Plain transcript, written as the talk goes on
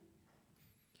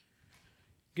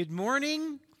Good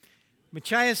morning,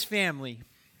 Machias family.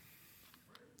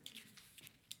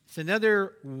 It's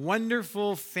another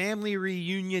wonderful family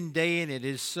reunion day, and it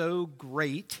is so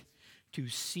great to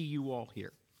see you all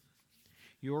here.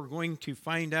 You're going to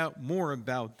find out more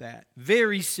about that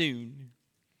very soon.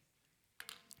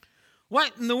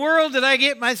 What in the world did I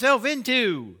get myself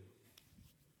into?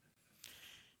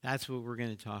 That's what we're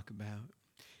going to talk about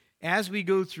as we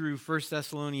go through 1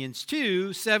 Thessalonians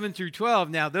 2, 7 through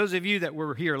 12. Now, those of you that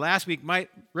were here last week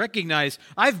might recognize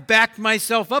I've backed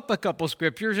myself up a couple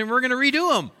scriptures, and we're going to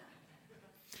redo them.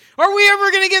 Are we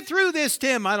ever going to get through this,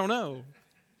 Tim? I don't know.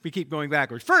 We keep going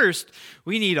backwards. First,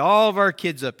 we need all of our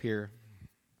kids up here.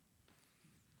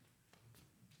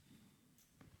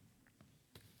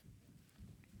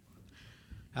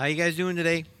 How you guys doing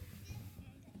today?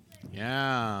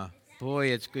 Yeah. Boy,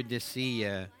 it's good to see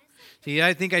you. See,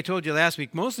 I think I told you last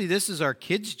week, mostly this is our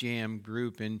kids' jam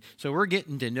group, and so we're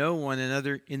getting to know one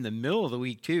another in the middle of the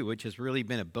week, too, which has really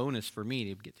been a bonus for me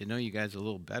to get to know you guys a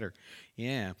little better.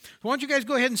 Yeah. Why don't you guys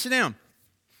go ahead and sit down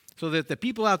so that the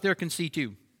people out there can see,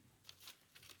 too.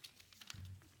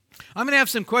 I'm going to have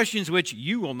some questions which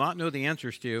you will not know the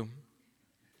answers to,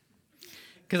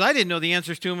 because I didn't know the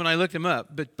answers to them when I looked them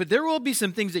up, but there will be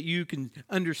some things that you can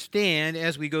understand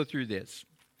as we go through this.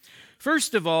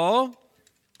 First of all,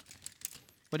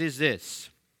 what is this?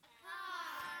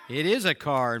 It is a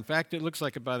car. In fact, it looks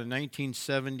like about a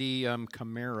 1970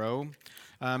 Camaro.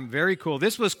 Very cool.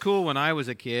 This was cool when I was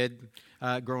a kid,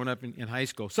 growing up in high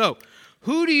school. So,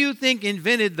 who do you think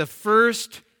invented the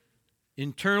first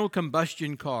internal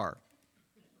combustion car?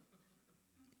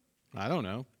 I don't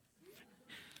know.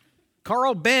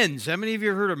 Carl Benz. How many of you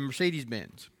have heard of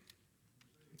Mercedes-Benz?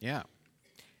 Yeah.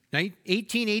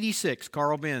 1886,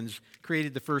 Carl Benz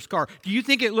created the first car. Do you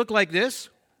think it looked like this?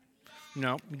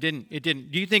 No, it didn't. It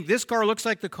didn't. Do you think this car looks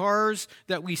like the cars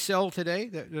that we sell today,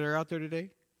 that are out there today?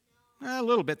 A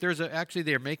little bit. Actually,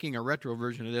 they're making a retro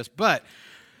version of this, but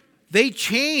they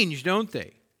changed, don't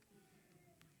they?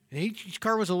 And each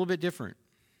car was a little bit different.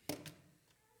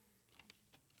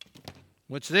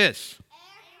 What's this?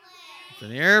 Airplane. It's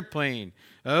an airplane.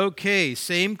 Okay,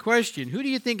 same question. Who do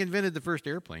you think invented the first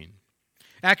airplane?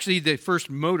 Actually, the first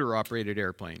motor-operated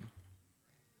airplane.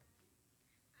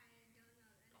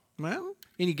 Well,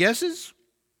 any guesses?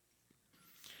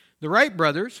 The Wright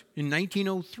brothers, in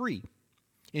 1903,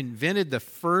 invented the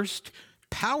first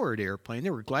powered airplane.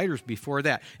 There were gliders before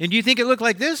that. And do you think it looked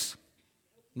like this?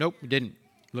 Nope, it didn't.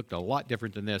 It looked a lot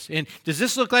different than this. And does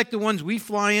this look like the ones we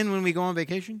fly in when we go on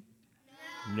vacation?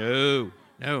 No,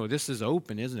 this is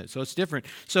open, isn't it? So it's different.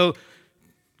 So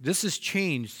this has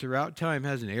changed throughout time,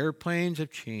 hasn't it? Airplanes have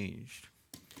changed.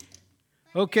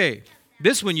 Okay,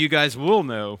 this one you guys will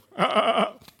know.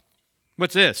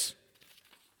 What's this?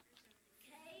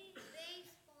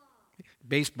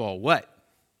 Baseball. What?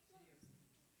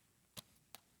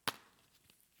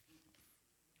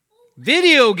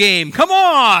 Video game. Come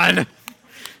on.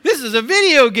 This is a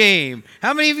video game.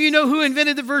 How many of you know who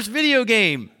invented the first video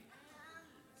game?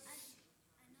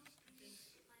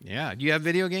 Yeah. Do you have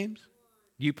video games?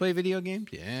 Do you play video games?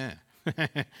 Yeah.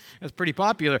 That's pretty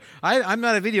popular. I'm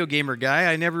not a video gamer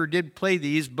guy. I never did play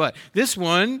these, but this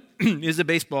one is a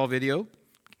baseball video.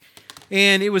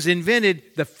 And it was invented,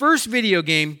 the first video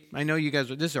game, I know you guys,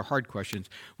 these are hard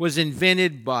questions, was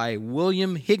invented by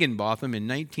William Higginbotham in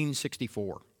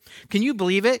 1964. Can you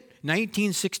believe it?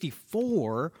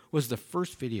 1964 was the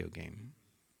first video game.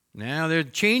 Now,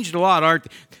 they've changed a lot, aren't they?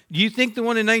 Do you think the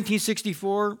one in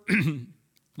 1964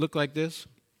 looked like this?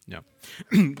 No.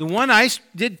 The one I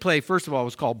did play, first of all,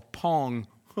 was called Pong.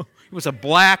 It was a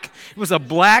black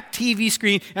TV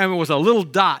screen, and it was a little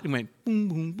dot. It went boom,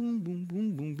 boom, boom, boom,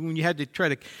 boom, boom, boom. You had to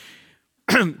try to...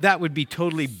 That would be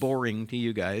totally boring to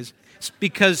you guys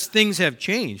because things have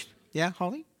changed. Yeah,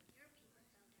 Holly?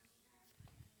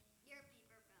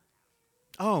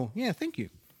 Oh, yeah, thank you.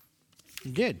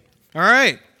 You did. All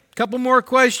right, a couple more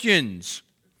questions.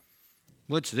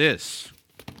 What's this?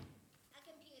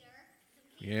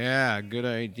 Yeah, good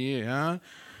idea, huh?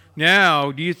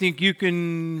 Now, do you think you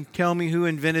can tell me who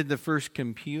invented the first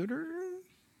computer?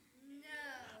 No.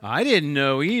 I didn't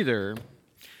know either.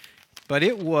 But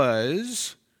it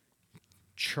was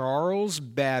Charles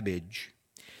Babbage.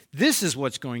 This is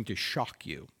what's going to shock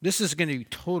you. This is going to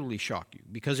totally shock you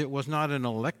because it was not an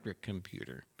electric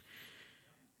computer.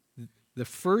 The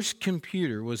first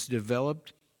computer was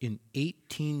developed in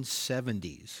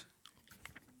 1870s.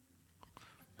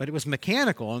 But it was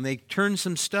mechanical, and they turned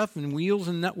some stuff and wheels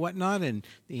and whatnot, and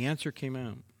the answer came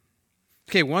out.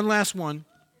 Okay, one last one.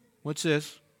 What's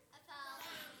this?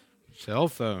 Cell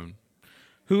phone.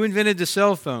 Who invented the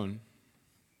cell phone?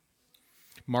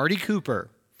 Marty Cooper.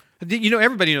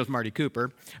 Everybody knows Marty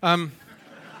Cooper. I'd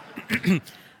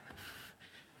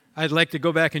like to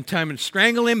go back in time and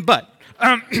strangle him, but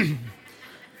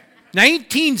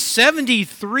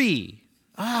 1973.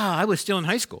 I was still in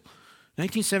high school.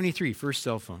 1973, first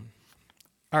cell phone.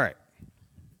 All right.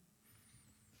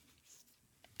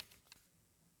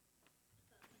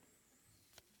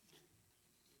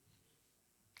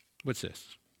 What's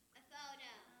this? A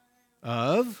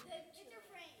photo. Of?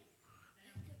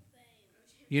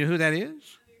 You know who that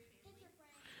is?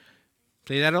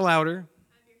 Say that a little louder.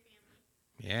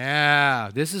 Yeah,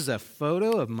 this is a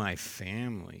photo of my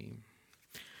family.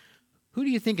 Who do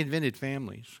you think invented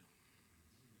families?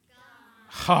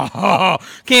 Oh,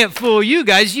 can't fool you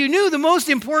guys. You knew the most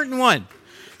important one.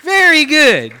 Very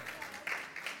good.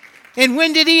 And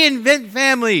when did he invent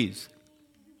families?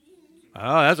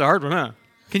 Oh, that's a hard one, huh?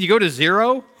 Can you go to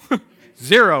zero?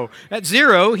 Zero. At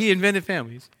zero, he invented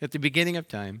families at the beginning of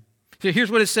time. So here's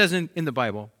what it says in the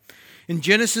Bible. In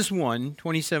Genesis 1,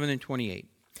 27 and 28.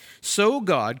 So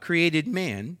God created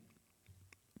man,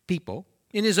 people,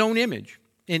 in his own image.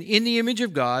 And in the image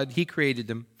of God, he created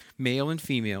them. Male and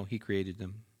female, he created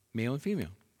them. Male and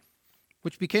female.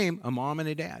 Which became a mom and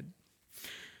a dad.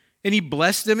 And he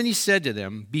blessed them and he said to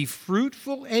them, be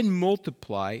fruitful and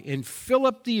multiply and fill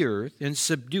up the earth and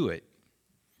subdue it.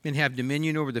 And have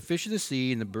dominion over the fish of the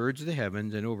sea and the birds of the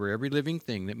heavens and over every living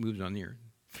thing that moves on the earth.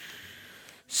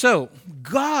 So,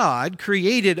 God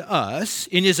created us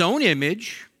in his own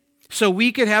image so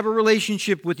we could have a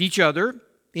relationship with each other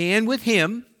and with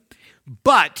him.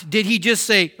 But did he just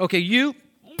say, okay, you,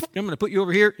 I'm going to put you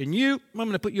over here, and you, I'm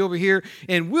going to put you over here,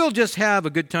 and we'll just have a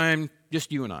good time,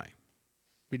 just you and I?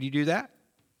 Did he do that?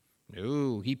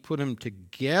 No, he put them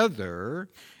together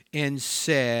and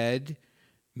said,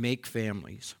 make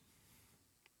families.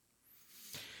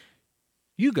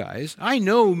 You guys, I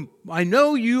know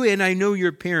you and I know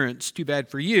your parents, too bad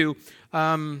for you.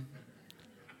 I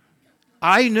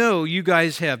know you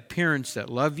guys have parents that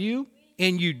love you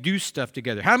and you do stuff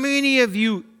together. How many of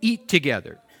you eat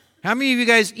together? How many of you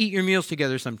guys eat your meals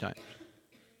together sometimes?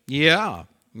 Yeah,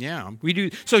 we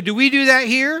do. So do we do that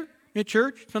here at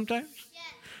church sometimes?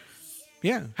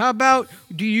 Yeah. How about,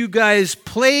 do you guys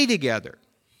play together?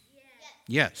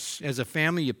 Yes. As a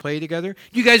family, you play together.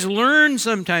 Do you guys learn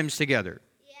sometimes together?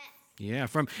 Yeah.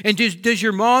 And does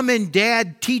your mom and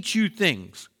dad teach you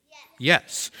things?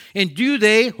 Yes. And do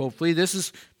they, hopefully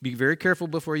be very careful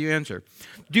before you answer.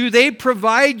 Do they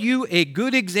provide you a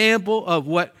good example of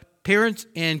what parents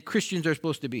and Christians are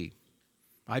supposed to be?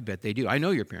 I bet they do. I know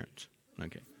your parents.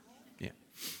 Okay. Yeah.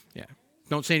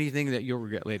 Don't say anything that you'll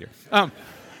regret later.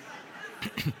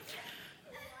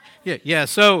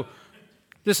 So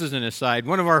this is an aside.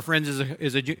 One of our friends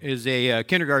was a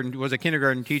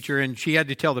kindergarten teacher, and she had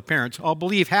to tell the parents, I'll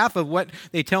believe half of what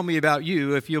they tell me about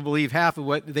you if you'll believe half of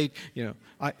what they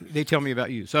tell me about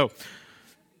you. So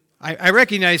I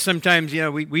recognize sometimes,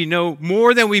 we know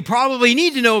more than we probably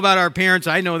need to know about our parents.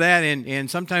 I know that,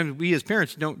 and sometimes we as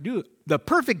parents don't do the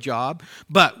perfect job,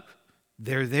 but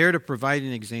they're there to provide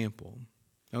an example.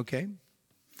 Okay?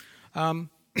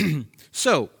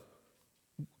 So,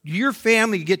 your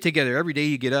family get together. Every day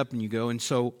you get up and you go. And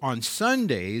so on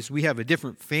Sundays, we have a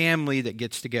different family that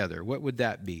gets together. What would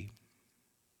that be?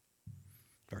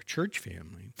 Our church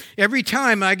family. Every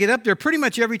time I get up there, pretty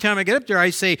much every time I get up there,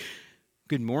 I say,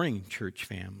 good morning, church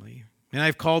family. And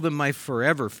I've called them my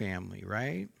forever family,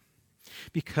 right?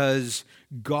 Because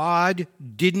God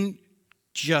didn't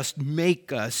just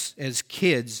make us as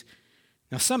kids.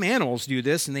 Now, some animals do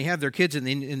this, and they have their kids, and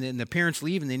the parents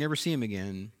leave, and they never see them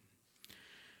again.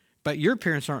 But your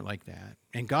parents aren't like that.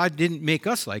 And God didn't make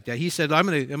us like that. He said, I'm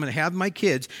going to have my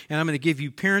kids, and I'm going to give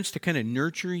you parents to kind of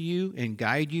nurture you and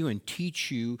guide you and teach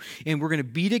you, and we're going to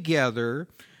be together.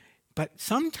 But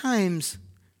sometimes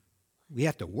we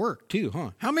have to work too, huh?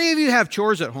 How many of you have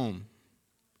chores at home?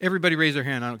 Everybody raise their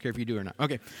hand. I don't care if you do or not.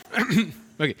 Okay.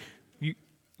 Okay.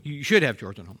 You should have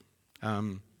chores at home.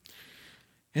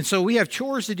 And so we have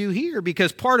chores to do here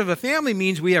because part of a family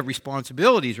means we have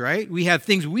responsibilities, right? We have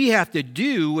things we have to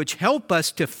do which help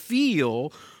us to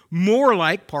feel more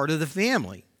like part of the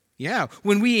family. Yeah,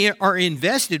 when we are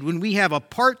invested, when we have a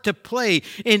part to play.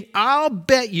 And I'll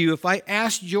bet you if I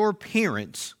asked your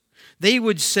parents, they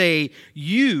would say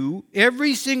you,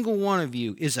 every single one of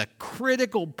you, is a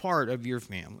critical part of your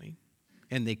family.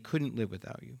 And they couldn't live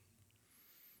without you.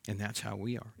 And that's how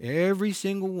we are. Every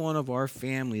single one of our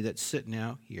family that's sitting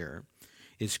out here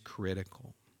is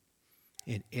critical.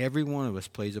 And every one of us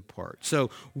plays a part.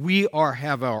 So we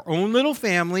have our own little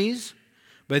families,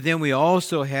 but then we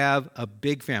also have a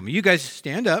big family. You guys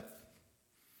stand up.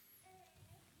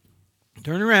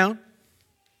 Turn around.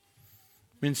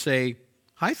 and say,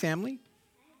 "Hi, family."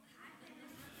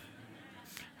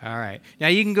 All right. Now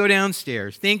you can go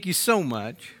downstairs. Thank you so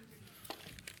much.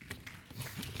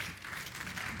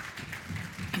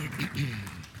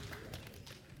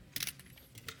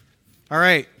 All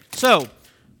right. So,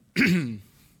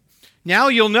 now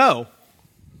you'll know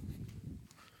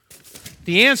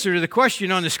the answer to the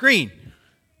question on the screen.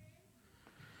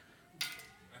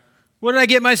 What did I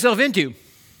get myself into?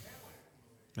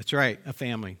 That's right, a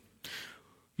family.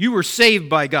 You were saved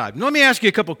by God. Let me ask you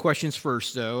a couple questions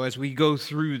first, though, as we go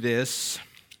through this.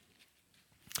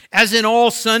 As in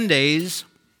all Sundays,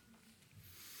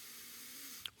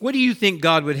 what do you think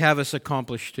God would have us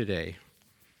accomplish today?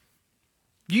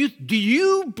 Do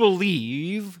you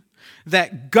believe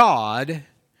that God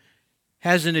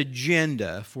has an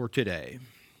agenda for today?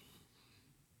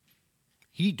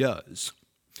 He does.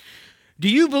 Do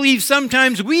you believe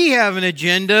sometimes we have an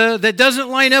agenda that doesn't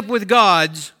line up with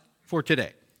God's for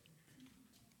today?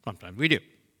 Sometimes we do.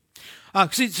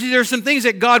 See, there's some things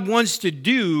that God wants to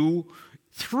do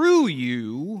through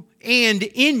you and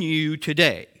in you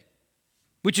today,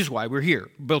 which is why we're here.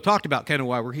 Bill talked about kind of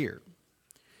why we're here.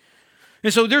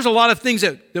 And so there's a lot of things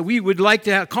that we would like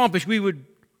to accomplish. We would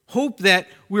hope that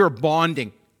we are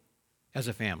bonding as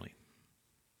a family.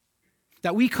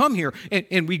 That we come here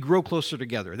and we grow closer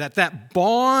together. That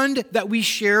bond that we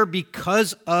share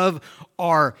because of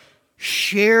our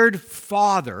shared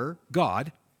Father,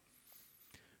 God,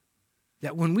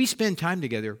 that when we spend time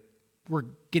together, we're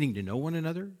getting to know one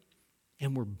another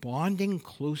and we're bonding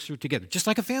closer together, just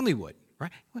like a family would,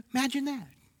 right? Imagine that,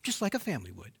 just like a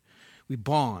family would. We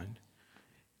bond.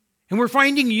 And we're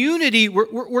finding unity.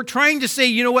 We're trying to say,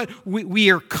 you know what? We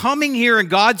are coming here and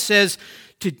God says,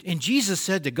 and Jesus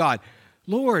said to God,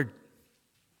 Lord,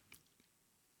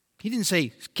 he didn't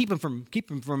say keep them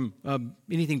from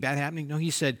anything bad happening. No,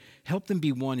 he said help them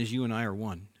be one as you and I are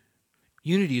one.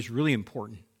 Unity is really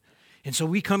important. And so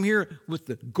we come here with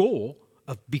the goal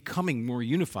of becoming more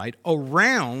unified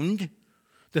around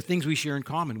the things we share in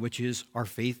common, which is our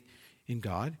faith in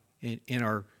God and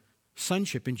our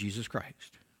sonship in Jesus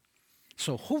Christ.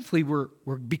 So hopefully we're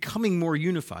becoming more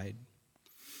unified.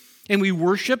 And we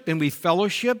worship and we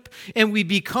fellowship and we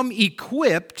become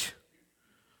equipped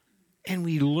and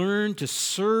we learn to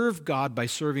serve God by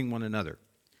serving one another.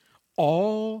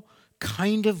 All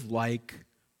kind of like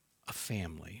a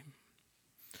family.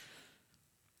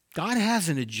 God has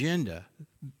an agenda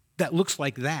that looks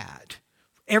like that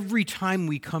every time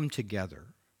we come together.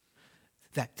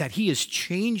 That he is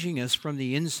changing us from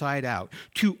the inside out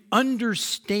to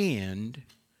understand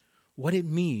what it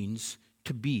means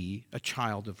to be a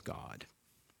child of God.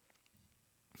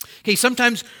 Okay,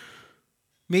 sometimes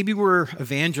maybe we're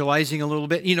evangelizing a little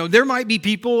bit. You know, there might be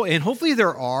people, and hopefully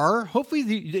there are, hopefully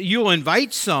you'll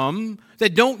invite some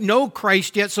that don't know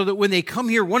Christ yet so that when they come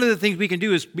here, one of the things we can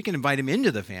do is we can invite them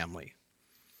into the family.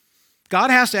 God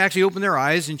has to actually open their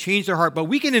eyes and change their heart, but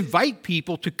we can invite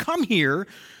people to come here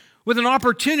with an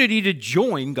opportunity to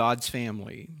join God's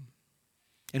family.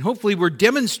 And hopefully we're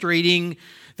demonstrating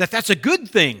that that's a good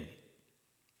thing.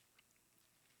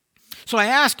 So I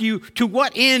ask you, to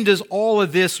what end is all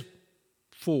of this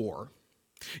for?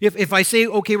 If I say,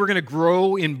 okay, we're going to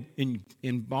grow in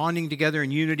bonding together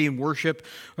in unity and worship,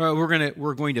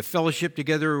 we're going to fellowship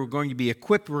together, we're going to be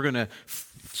equipped, we're going to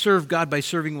serve God by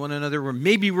serving one another, or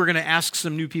maybe we're going to ask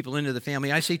some new people into the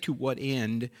family. I say, to what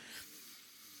end?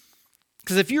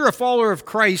 Because if you're a follower of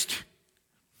Christ,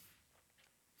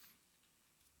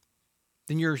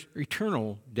 then your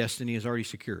eternal destiny is already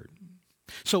secured.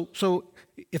 So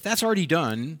if that's already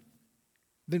done,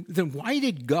 then why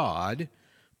did God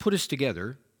put us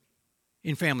together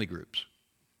in family groups?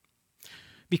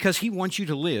 Because he wants you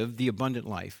to live the abundant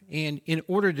life. And in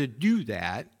order to do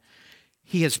that,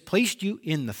 he has placed you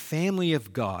in the family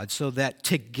of God so that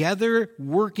together,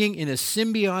 working in a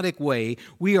symbiotic way,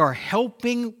 we are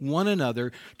helping one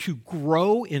another to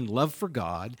grow in love for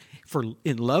God,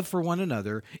 in love for one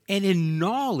another, and in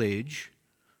knowledge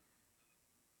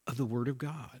of the Word of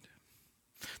God.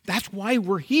 That's why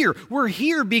we're here. We're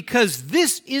here because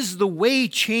this is the way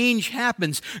change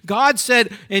happens. God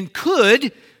said and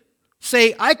could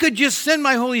say, I could just send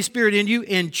my Holy Spirit in you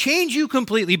and change you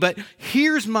completely, but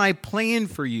here's my plan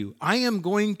for you. I am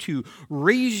going to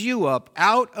raise you up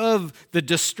out of the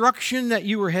destruction that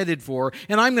you were headed for,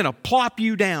 and I'm going to plop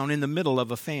you down in the middle of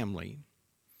a family,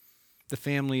 the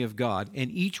family of God,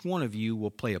 and each one of you will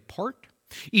play a part.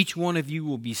 Each one of you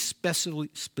will be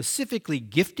specifically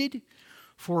gifted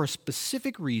for a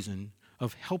specific reason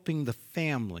of helping the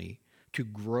family to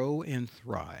grow and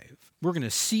thrive. We're going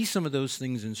to see some of those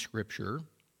things in Scripture.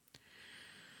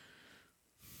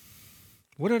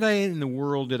 What in the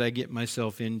world did I get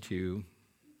myself into?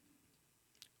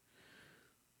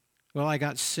 Well, I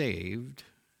got saved,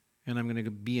 and I'm going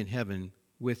to be in heaven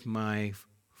with my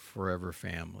forever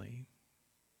family.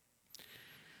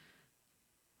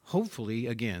 Hopefully,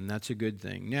 again, that's a good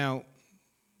thing. Now,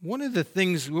 one of the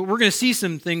things, we're going to see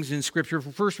some things in Scripture.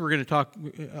 First, we're going to talk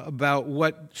about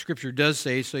what Scripture does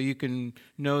say so you can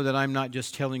know that I'm not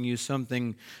just telling you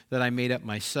something that I made up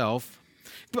myself.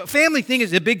 But family thing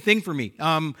is a big thing for me.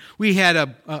 We had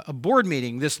a board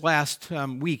meeting this last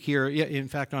week here, in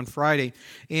fact, on Friday.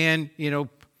 And,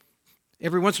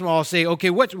 every once in a while I'll say, okay,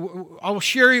 I'll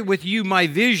share with you my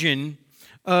vision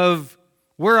of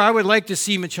where I would like to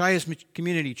see Machias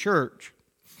Community Church.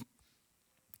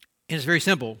 And it's very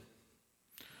simple.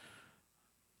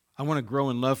 I want to grow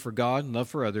in love for God, love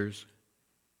for others,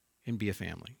 and be a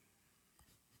family.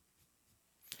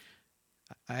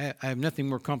 I have nothing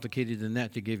more complicated than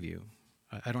that to give you.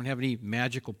 I don't have any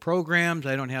magical programs.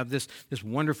 I don't have this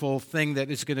wonderful thing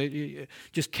that is going to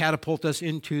just catapult us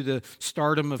into the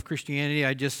stardom of Christianity.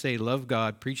 I just say, love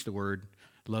God, preach the word,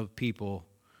 love people,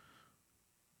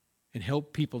 and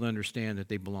help people to understand that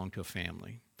they belong to a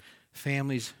family.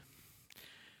 Families,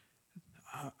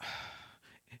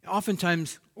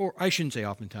 oftentimes, or I shouldn't say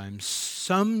oftentimes,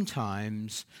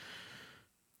 sometimes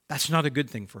that's not a good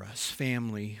thing for us.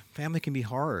 Family can be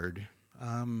hard.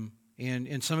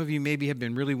 And some of you maybe have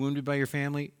been really wounded by your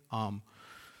family,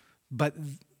 but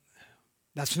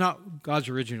that's not God's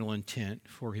original intent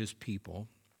for his people.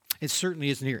 It certainly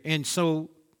isn't here. And so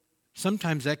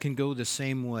sometimes that can go the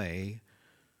same way.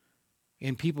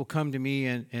 And people come to me,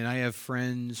 and I have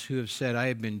friends who have said, I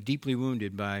have been deeply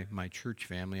wounded by my church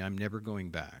family. I'm never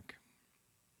going back.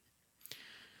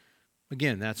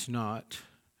 Again, that's not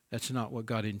what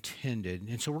God intended.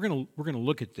 And so we're going to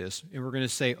look at this, and we're going to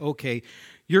say, okay,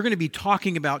 you're going to be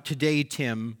talking about today,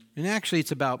 Tim, and actually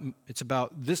it's about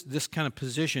this kind of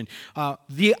position,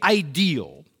 the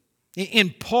ideal.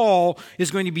 And Paul is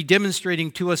going to be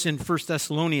demonstrating to us in 1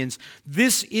 Thessalonians,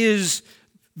 this is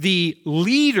the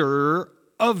leader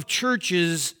of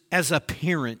churches as a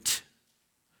parent.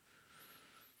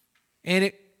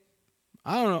 And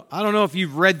I don't know if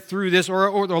you've read through this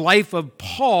or the life of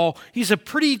Paul. He's a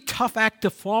pretty tough act to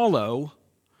follow.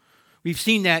 We've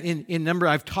seen that in number.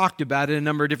 I've talked about it a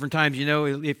number of different times.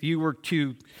 If you were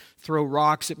to throw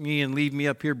rocks at me and leave me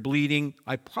up here bleeding,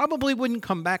 I probably wouldn't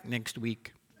come back next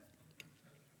week.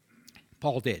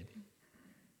 Paul did.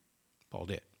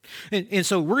 And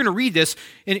so we're going to read this,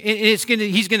 and he's going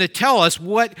to tell us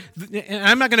what, and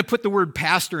I'm not going to put the word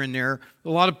pastor in there. A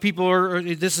lot of people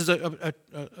this is a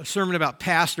sermon about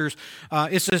pastors.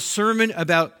 It's a sermon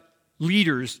about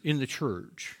leaders in the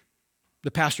church,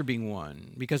 the pastor being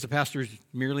one, because the pastor is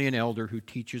merely an elder who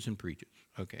teaches and preaches.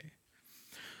 Okay.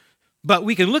 But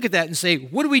we can look at that and say,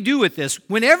 what do we do with this?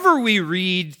 Whenever we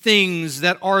read things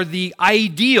that are the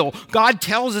ideal, God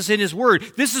tells us in his word,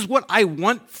 this is what I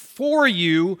want for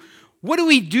you. What do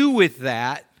we do with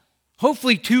that?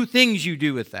 Hopefully two things you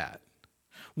do with that.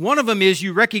 One of them is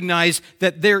you recognize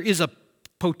that there is a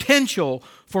potential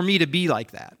for me to be like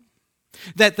that.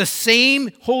 That the same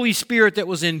Holy Spirit that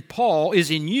was in Paul is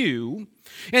in you.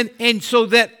 And so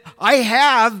that I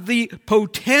have the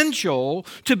potential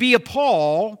to be a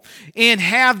Paul and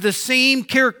have the same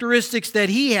characteristics that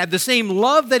he had, the same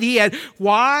love that he had.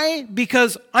 Why?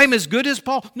 Because I'm as good as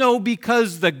Paul? No,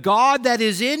 because the God that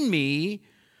is in me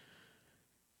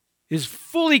is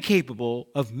fully capable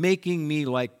of making me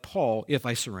like Paul if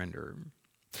I surrender.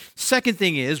 Second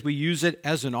thing is we use it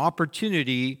as an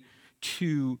opportunity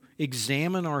to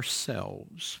examine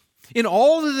ourselves. In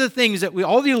all of the things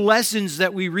all the lessons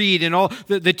that we read and all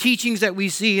the teachings that we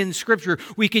see in Scripture,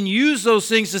 we can use those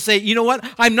things to say, you know what,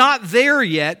 I'm not there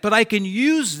yet, but I can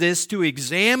use this to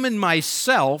examine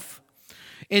myself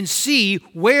and see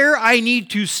where I need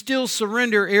to still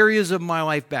surrender areas of my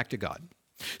life back to God.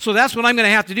 So that's what I'm going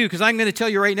to have to do, because I'm going to tell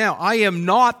you right now, I am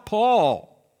not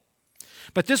Paul.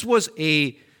 But this was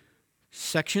a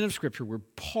section of Scripture where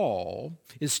Paul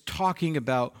is talking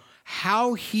about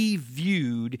how he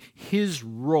viewed his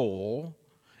role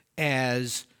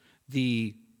as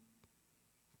the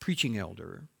preaching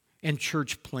elder and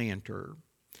church planter.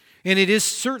 And it is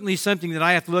certainly something that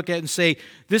I have to look at and say,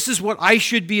 this is what I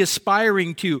should be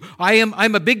aspiring to.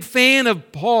 I'm a big fan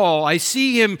of Paul. I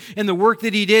see him and the work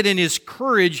that he did and his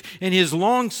courage and his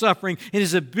long-suffering and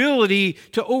his ability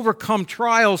to overcome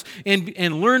trials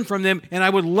and learn from them. And I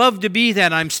would love to be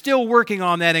that. I'm still working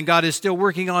on that, and God is still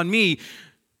working on me.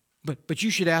 But you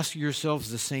should ask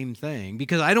yourselves the same thing,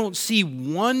 because I don't see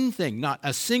one thing, not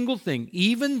a single thing,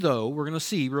 even though we're going to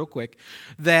see real quick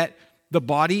that the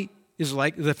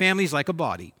family is like a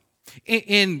body.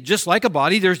 And just like a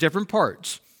body, there's different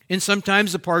parts. And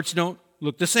sometimes the parts don't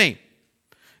look the same.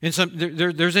 And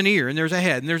there's an ear, and there's a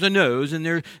head, and there's a nose, and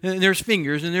there's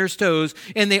fingers, and there's toes,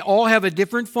 and they all have a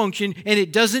different function, and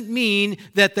it doesn't mean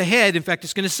that the head, in fact,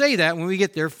 it's going to say that when we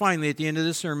get there, finally, at the end of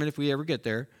the sermon, if we ever get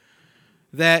there,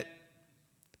 that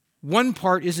one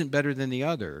part isn't better than the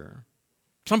other.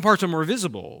 Some parts are more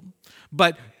visible,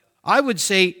 but I would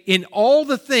say in all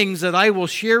the things that I will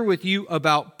share with you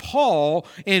about Paul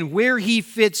and where he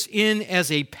fits in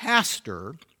as a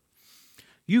pastor,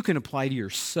 you can apply to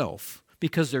yourself.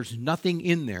 Because there's nothing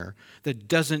in there that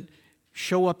doesn't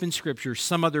show up in Scripture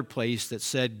some other place that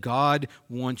said God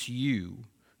wants you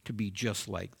to be just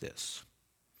like this.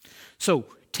 So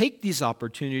take this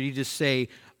opportunity to say,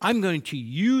 I'm going to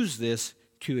use this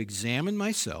to examine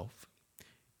myself,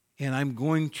 and I'm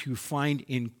going to find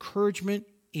encouragement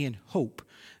and hope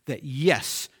that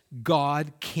yes,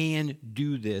 God can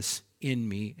do this in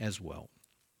me as well.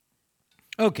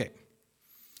 Okay.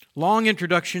 Long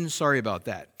introduction, sorry about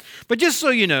that. But just so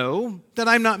you know that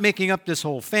I'm not making up this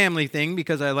whole family thing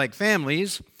because I like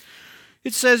families,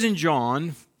 it says in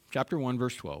John chapter 1,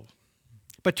 verse 12,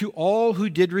 but to all who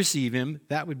did receive him,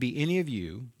 that would be any of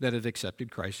you that have accepted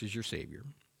Christ as your Savior,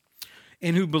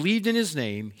 and who believed in his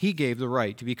name, he gave the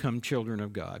right to become children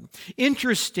of God.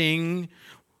 Interesting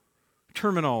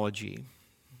terminology.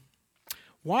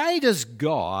 Why does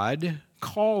God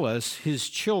call us his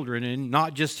children and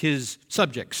not just his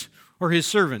subjects or his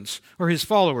servants or his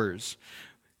followers?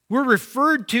 We're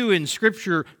referred to in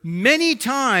Scripture many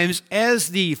times as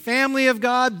the family of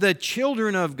God, the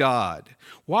children of God.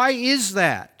 Why is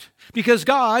that? Because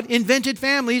God invented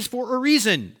families for a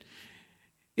reason.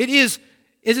 It is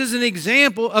an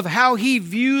example of how he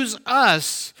views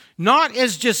us, not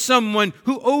as just someone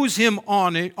who owes him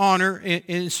honor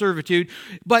and servitude,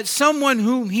 but someone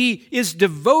whom he is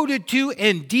devoted to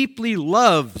and deeply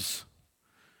loves.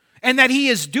 And that he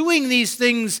is doing these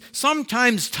things,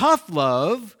 sometimes tough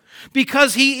love,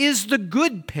 because he is the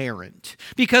good parent,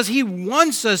 because he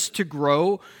wants us to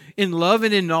grow in love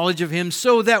and in knowledge of him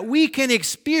so that we can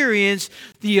experience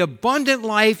the abundant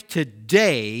life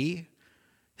today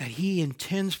that he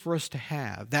intends for us to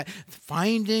have, that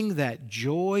finding that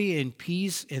joy and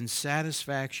peace and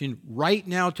satisfaction right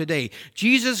now today.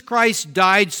 Jesus Christ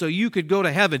died so you could go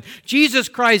to heaven. Jesus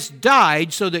Christ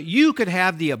died so that you could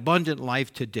have the abundant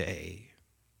life today.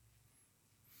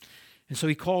 And so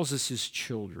he calls us his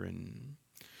children.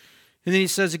 And then he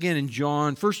says again in 1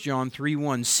 John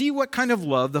 3:1, see what kind of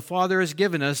love the Father has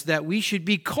given us that we should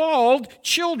be called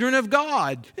children of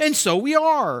God. And so we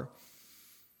are.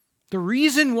 The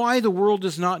reason why the world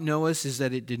does not know us is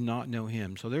that it did not know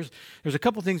him. So there's a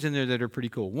couple things in there that are pretty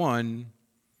cool. One,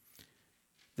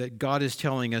 that God is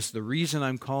telling us the reason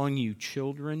I'm calling you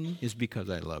children is because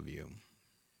I love you.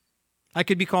 I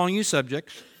could be calling you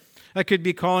subjects. I could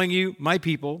be calling you my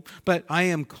people, but I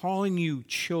am calling you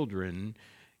children,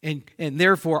 and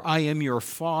therefore I am your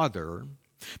father.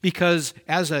 Because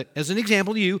as an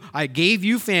example to you, I gave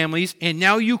you families, and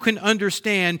now you can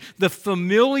understand the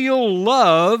familial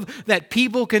love that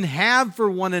people can have for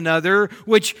one another,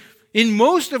 which in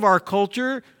most of our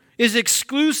culture is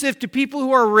exclusive to people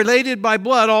who are related by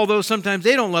blood, although sometimes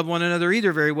they don't love one another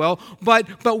either very well.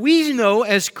 But we know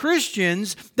as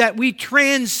Christians that we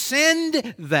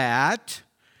transcend that,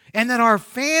 and that our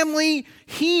family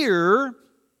here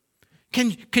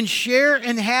can share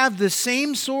and have the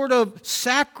same sort of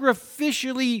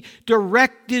sacrificially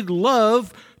directed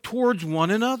love towards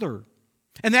one another.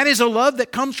 And that is a love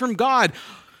that comes from God.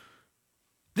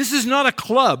 This is not a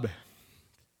club.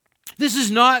 This is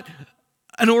not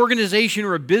an organization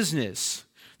or a business.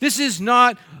 This is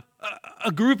not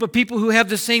a group of people who have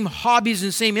the same hobbies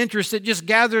and same interests that just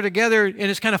gather together and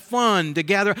it's kind of fun to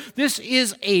gather. This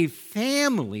is a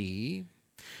family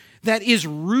that is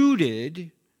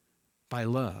rooted by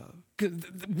love.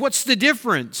 What's the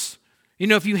difference? You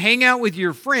know, if you hang out with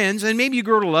your friends, and maybe you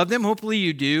grow to love them, hopefully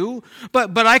you do,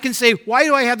 but I can say, why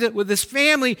do I have that with this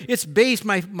family? It's based,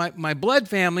 my blood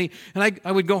family, and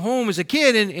I would go home as a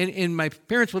kid, and my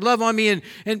parents would love on me, and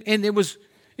it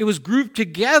was grouped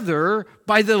together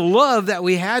by the love that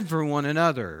we had for one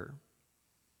another,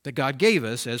 that God gave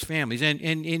us as families. And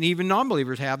even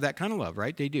non-believers have that kind of love,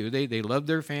 right? They do. They love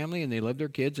their family and they love their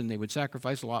kids, and they would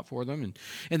sacrifice a lot for them.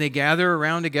 And they gather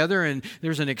around together, and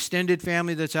there's an extended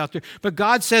family that's out there. But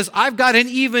God says, I've got an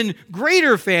even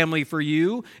greater family for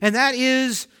you, and that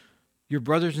is your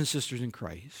brothers and sisters in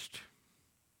Christ.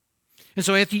 And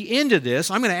so at the end of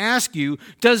this, I'm going to ask you,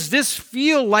 does this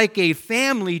feel like a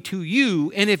family to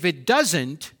you? And if it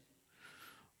doesn't,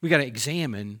 we got to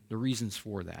examine the reasons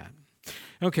for that.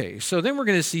 Okay, so then we're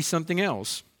going to see something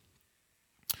else.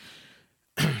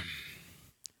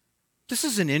 This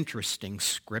is an interesting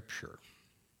scripture.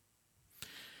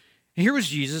 And here was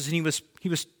Jesus, and he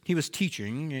was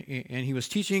teaching, and he was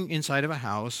teaching inside of a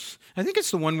house. I think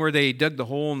it's the one where they dug the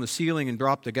hole in the ceiling and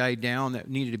dropped the guy down that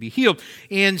needed to be healed.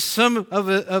 And some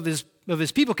of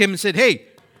his people came and said, "Hey,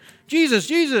 Jesus,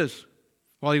 Jesus!"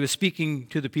 While he was speaking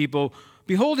to the people,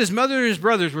 behold, his mother and his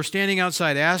brothers were standing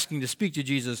outside asking to speak to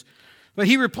Jesus. But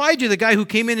he replied to the guy who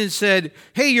came in and said,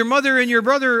 "Hey, your mother and your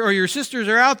brother or your sisters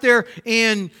are out there,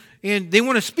 and they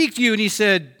want to speak to you." And he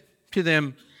said to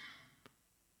them,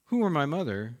 "Who are my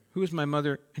mother? Who is my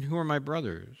mother, and who are my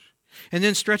brothers?" And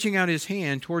then stretching out his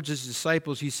hand towards his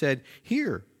disciples, he said,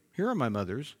 Here are my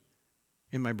mothers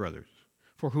and my brothers.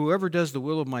 For whoever does the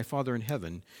will of my Father in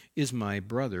heaven is my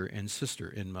brother and sister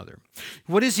and mother.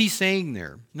 What is he saying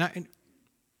there? Now,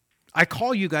 I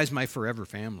call you guys my forever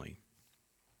family.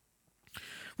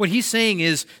 What he's saying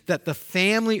is that the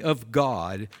family of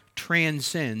God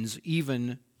transcends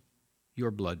even your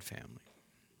blood family.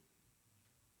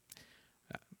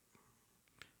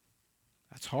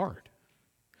 That's hard.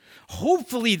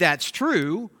 Hopefully that's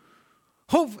true.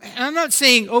 I'm not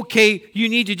saying, okay, you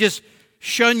need to just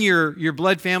shun your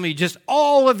blood family. Just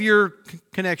all of your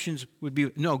connections would be...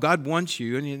 No, God wants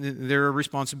you, and there are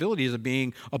responsibilities of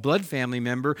being a blood family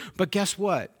member. But guess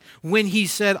what? When he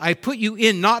said, I put you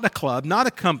in not a club, not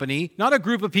a company, not a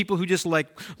group of people who just like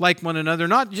one another,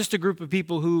 not just a group of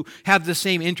people who have the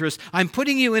same interests. I'm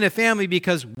putting you in a family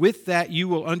because with that you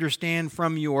will understand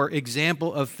from your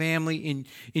example of family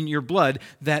in your blood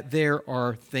that there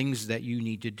are things that you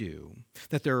need to do,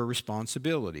 that there are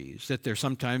responsibilities, that there's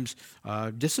sometimes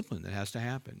discipline that has to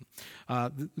happen,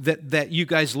 that you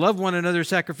guys love one another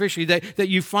sacrificially, that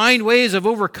you find ways of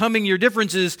overcoming your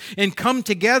differences and come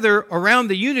together around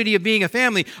the unity of being a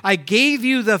family. I gave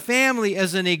you the family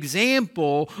as an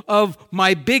example of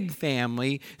my big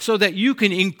family so that you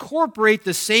can incorporate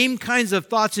the same kinds of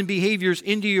thoughts and behaviors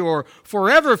into your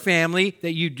forever family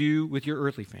that you do with your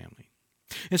earthly family.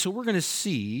 And so we're going to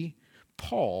see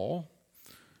Paul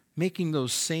making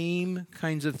those same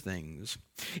kinds of things.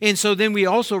 And so then we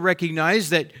also recognize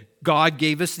that God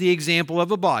gave us the example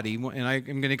of a body, and I'm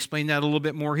going to explain that a little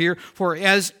bit more here. For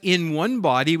as in one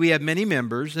body we have many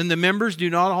members, and the members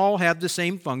do not all have the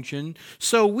same function,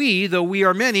 so we, though we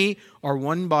are many, are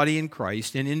one body in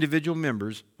Christ and individual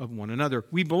members of one another.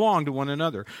 We belong to one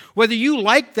another. Whether you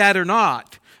like that or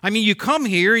not, I mean, you come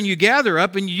here and you gather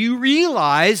up and you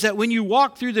realize that when you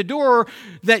walk through the door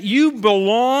that you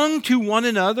belong to one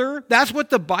another. That's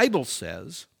what the Bible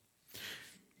says.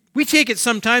 We take it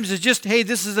sometimes as just, hey,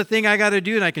 this is the thing I got to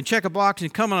do, and I can check a box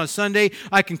and come on a Sunday.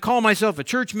 I can call myself a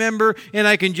church member, and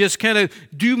I can just kind of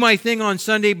do my thing on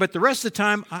Sunday, but the rest of the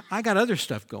time, I got other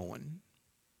stuff going.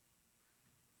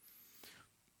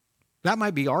 That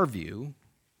might be our view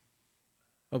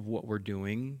of what we're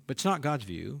doing, but it's not God's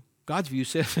view. God's view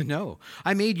says, no,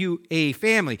 I made you a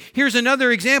family. Here's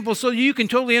another example so you can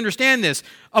totally understand this.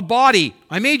 A body.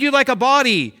 I made you like a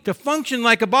body, to function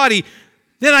like a body.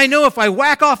 Then I know if I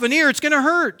whack off an ear, it's going to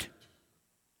hurt.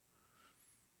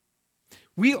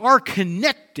 We are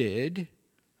connected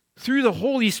through the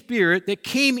Holy Spirit that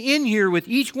came in here with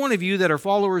each one of you that are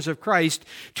followers of Christ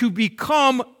to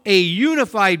become a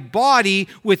unified body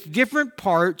with different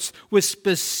parts, with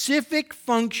specific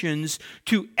functions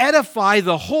to edify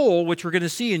the whole, which we're going to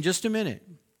see in just a minute.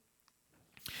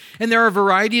 And there are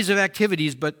varieties of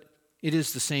activities, but it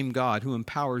is the same God who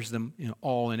empowers them in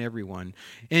all and everyone.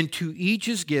 And to each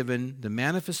is given the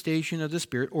manifestation of the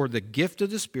Spirit, or the gift of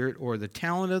the Spirit, or the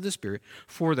talent of the Spirit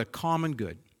for the common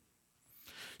good.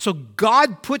 So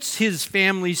God puts his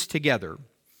families together.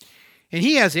 And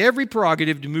he has every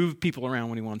prerogative to move people around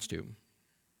when he wants to.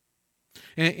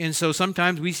 And so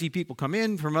sometimes we see people come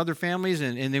in from other families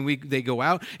and then they go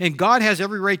out. And God has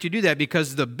every right to do that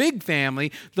because the big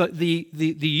family,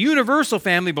 the universal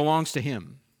family belongs to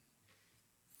him.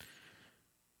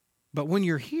 But when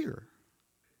you're here,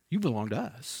 you belong to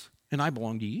us, and I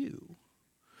belong to you.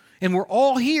 And we're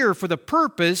all here for the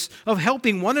purpose of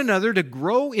helping one another to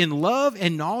grow in love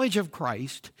and knowledge of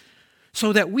Christ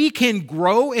so that we can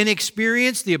grow and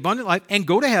experience the abundant life and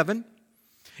go to heaven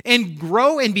and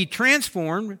grow and be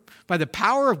transformed by the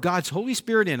power of God's Holy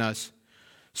Spirit in us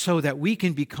so that we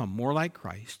can become more like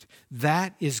Christ.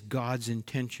 That is God's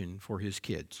intention for his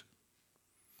kids.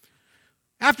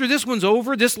 After this one's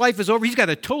over, this life is over, he's got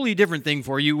a totally different thing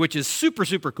for you, which is super,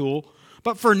 super cool.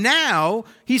 But for now,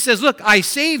 he says, look, I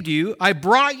saved you. I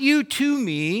brought you to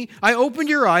me. I opened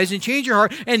your eyes and changed your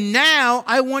heart. And now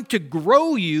I want to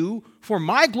grow you for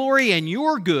my glory and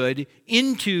your good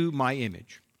into my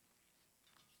image.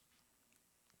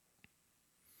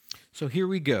 So here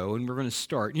we go, and we're going to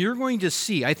start. And you're going to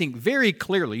see, I think very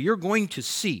clearly, you're going to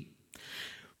see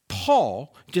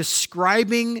Paul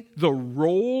describing the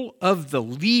role of the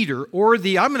leader, or I'm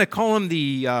going to call him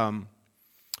the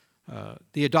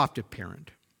adoptive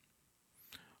parent,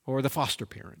 or the foster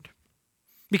parent.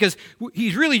 Because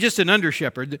he's really just an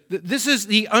under-shepherd. This is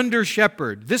the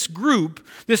under-shepherd. This group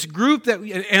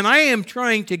that, and I am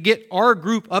trying to get our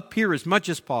group up here as much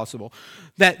as possible,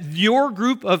 that your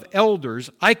group of elders,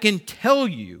 I can tell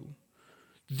you,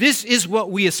 this is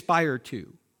what we aspire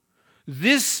to.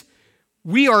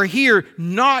 We are here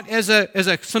not as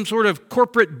some sort of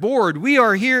corporate board. We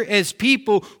are here as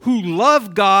people who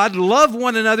love God, love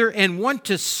one another, and want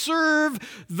to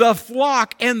serve the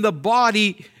flock and the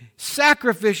body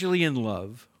sacrificially in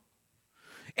love.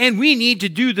 And we need to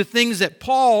do the things that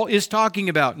Paul is talking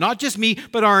about. Not just me,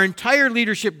 but our entire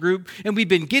leadership group. And we've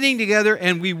been getting together,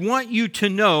 and we want you to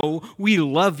know we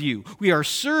love you. We are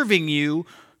serving you,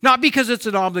 not because it's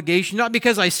an obligation, not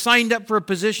because I signed up for a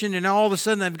position and all of a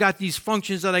sudden I've got these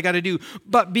functions that I got to do,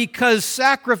 but because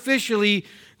sacrificially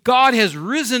God has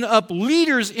risen up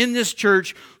leaders in this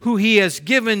church who He has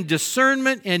given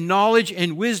discernment and knowledge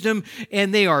and wisdom,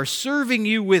 and they are serving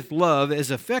you with love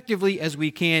as effectively as we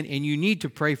can, and you need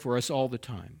to pray for us all the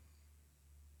time.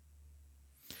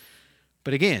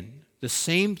 But again, the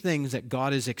same things that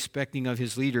God is expecting of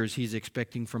His leaders, He's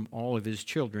expecting from all of His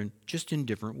children, just in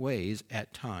different ways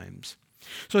at times.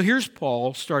 So here's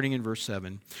Paul, starting in verse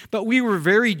 7. But we were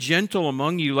very gentle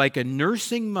among you, like a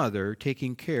nursing mother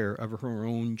taking care of her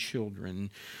own children.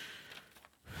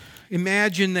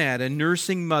 Imagine that, a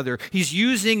nursing mother. He's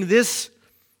using this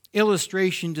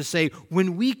illustration to say,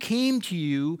 when we came to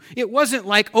you, it wasn't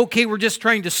like, okay, we're just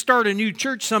trying to start a new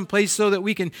church someplace so that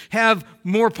we can have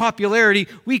more popularity.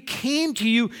 We came to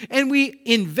you and we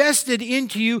invested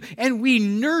into you and we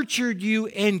nurtured you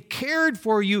and cared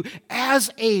for you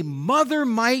as a mother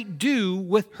might do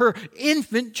with her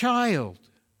infant child.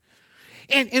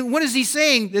 And what is he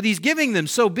saying that he's giving them?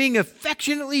 So being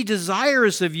affectionately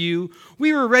desirous of you,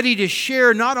 we were ready to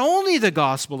share not only the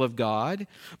gospel of God,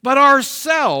 but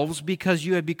ourselves because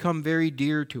you had become very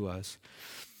dear to us.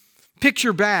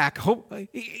 Picture back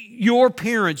your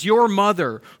parents, your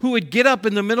mother, who would get up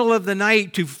in the middle of the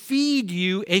night to feed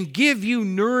you and give you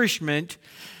nourishment,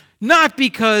 not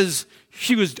because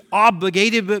she was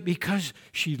obligated, but because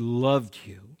she loved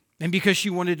you. And because she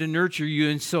wanted to nurture you.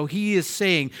 And so he is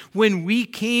saying, when we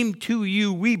came to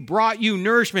you, we brought you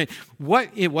nourishment.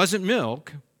 It wasn't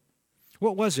milk.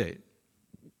 What was it?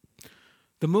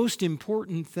 The most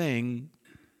important thing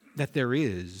that there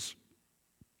is,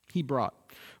 he brought.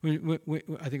 I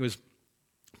think it was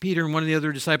Peter and one of the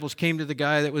other disciples came to the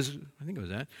guy that was, I think it was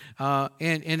that,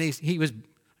 and he was,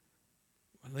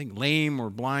 I think, lame or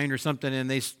blind or something, and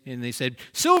they said,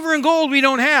 silver and gold we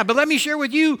don't have, but let me share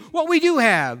with you what we do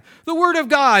have. The Word of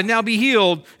God, now be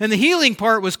healed. And the healing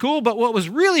part was cool, but what was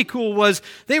really cool was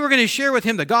they were going to share with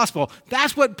him the gospel.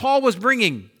 That's what Paul was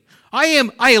bringing.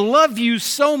 I love you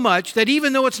so much that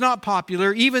even though it's not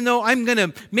popular, even though I'm going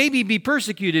to maybe be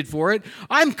persecuted for it,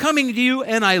 I'm coming to you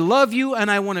and I love you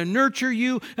and I want to nurture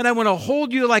you and I want to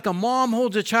hold you like a mom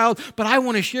holds a child, but I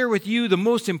want to share with you the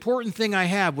most important thing I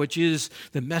have, which is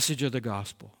the message of the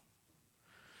gospel.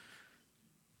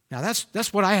 Now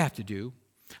that's what I have to do.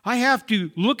 I have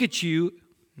to look at you,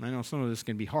 I know some of this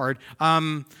can be hard,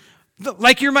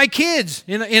 like you're my kids.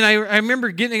 And I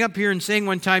remember getting up here and saying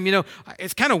one time,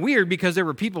 it's kind of weird because there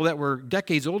were people that were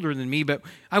decades older than me, but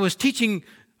I was teaching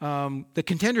the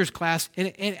contenders class,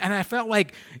 and I felt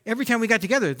like every time we got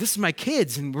together, this is my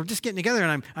kids, and we're just getting together,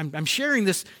 and I'm sharing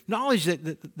this knowledge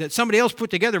that somebody else put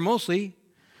together mostly.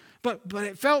 But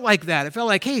it felt like that. It felt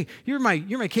like, hey, you're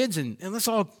my kids, and let's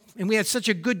all, and we had such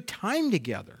a good time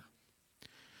together.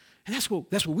 And that's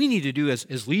what we need to do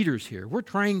as leaders here. We're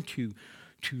trying to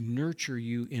nurture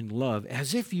you in love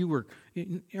as if you were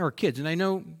our kids. And I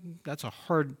know that's a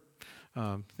hard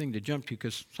thing to jump to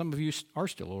because some of you are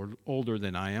still older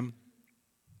than I am.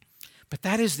 But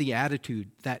that is the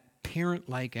attitude, that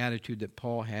parent-like attitude that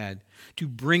Paul had to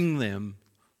bring them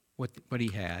what he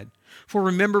had. For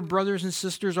remember, brothers and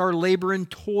sisters, our labor and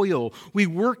toil. We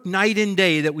work night and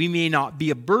day that we may not be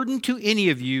a burden to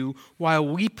any of you while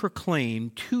we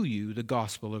proclaim to you the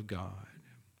gospel of God.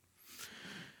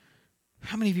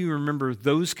 How many of you remember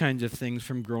those kinds of things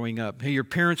from growing up? Hey, your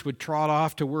parents would trot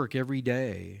off to work every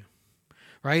day,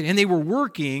 right? And they were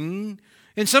working,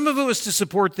 and some of it was to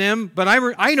support them, but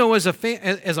I know as a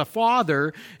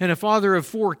father and a father of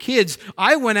 4 kids,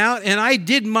 I went out and I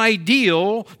did my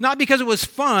deal, not because it was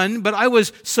fun, but I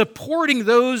was supporting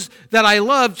those that I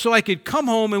loved so I could come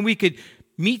home and we could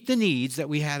meet the needs that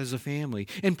we had as a family.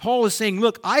 And Paul is saying,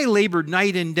 look, I labored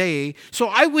night and day so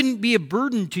I wouldn't be a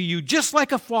burden to you, just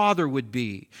like a father would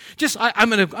be. I'm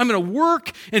going to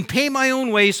work and pay my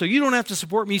own way so you don't have to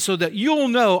support me, so that you'll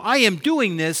know I am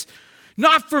doing this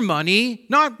not for money,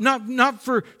 not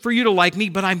for you to like me,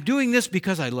 but I'm doing this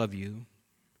because I love you.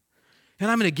 And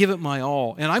I'm going to give it my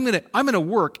all. And I'm going to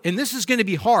work, and this is going to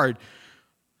be hard.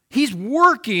 He's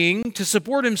working to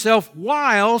support himself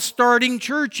while starting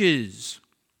churches.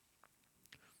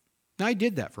 Now, I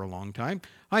did that for a long time.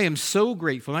 I am so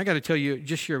grateful. And I got to tell you,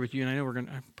 just share with you, and I know we're going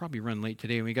to probably run late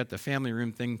today, and we got the family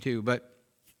room thing too, but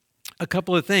a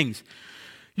couple of things.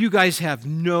 You guys have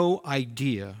no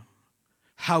idea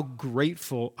how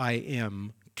grateful I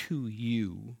am to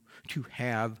you to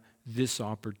have this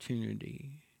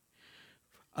opportunity.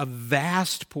 A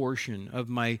vast portion of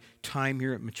my time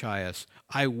here at Machias,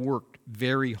 I worked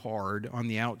very hard on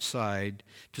the outside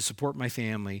to support my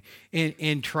family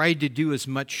and tried to do as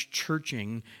much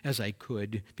churching as I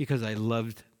could because I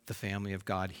loved the family of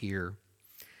God here.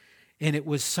 And it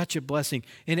was such a blessing.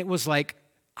 And it was like,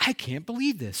 I can't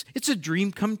believe this. It's a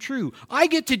dream come true. I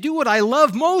get to do what I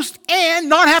love most and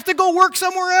not have to go work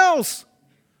somewhere else.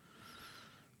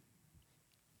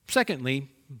 Secondly,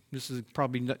 this is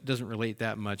probably doesn't relate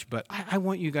that much, but I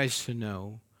want you guys to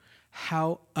know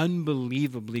how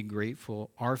unbelievably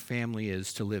grateful our family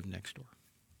is to live next door.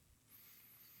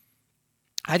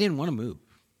 I didn't want to move.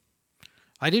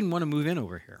 I didn't want to move in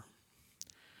over here.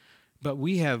 But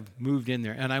we have moved in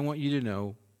there, and I want you to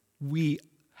know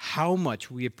how much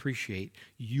we appreciate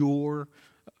your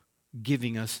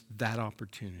giving us that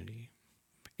opportunity.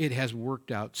 It has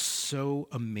worked out so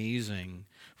amazing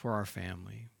for our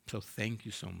family. So thank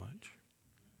you so much.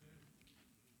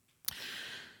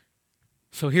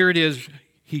 So here it is.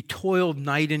 He toiled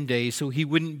night and day so he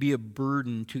wouldn't be a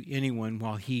burden to anyone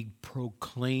while he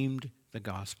proclaimed the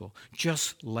gospel,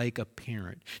 just like a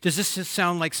parent. Does this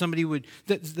sound like somebody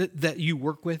that you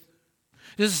work with?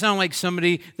 Does it sound like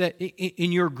somebody that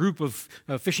in your group of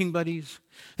fishing buddies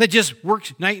that just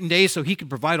works night and day so he can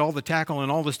provide all the tackle and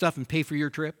all the stuff and pay for your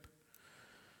trip?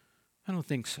 I don't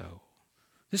think so.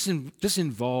 This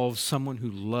involves someone who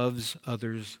loves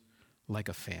others like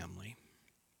a family.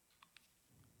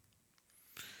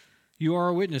 You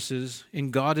are witnesses,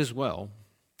 and God as well,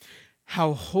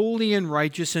 how holy and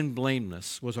righteous and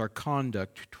blameless was our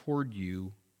conduct toward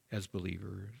you as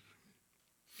believers.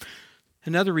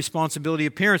 Another responsibility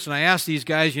of parents, and I ask these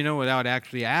guys, without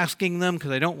actually asking them because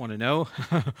I don't want to know,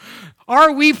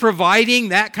 are we providing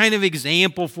that kind of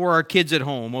example for our kids at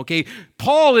home? Okay,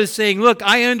 Paul is saying, look,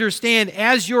 I understand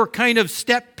as your kind of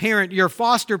step parent, your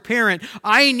foster parent,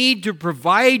 I need to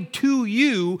provide to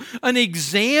you an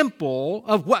example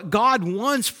of what God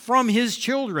wants from his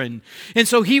children. And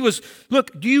so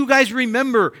look, do you guys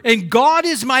remember? And God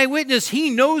is my witness. He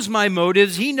knows my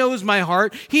motives. He knows my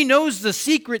heart. He knows the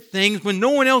secret things when no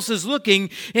one else is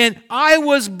looking. And I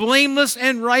was blameless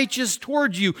and righteous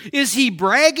towards you. Is he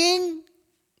bragging?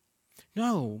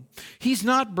 No, he's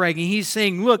not bragging. He's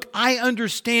saying, look, I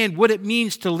understand what it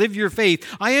means to live your faith.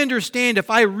 I understand if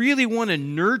I really want to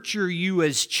nurture you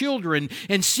as children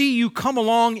and see you come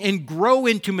along and grow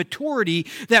into maturity,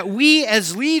 that we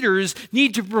as leaders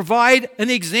need to provide an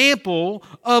example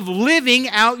of living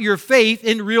out your faith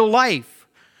in real life.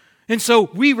 And so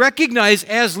we recognize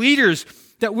as leaders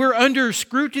that we're under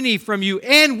scrutiny from you,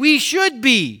 and we should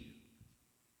be.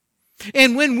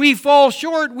 And when we fall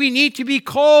short, we need to be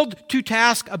called to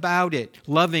task about it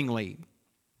lovingly.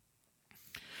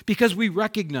 Because we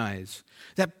recognize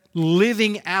that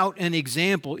living out an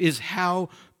example is how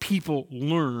people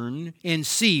learn and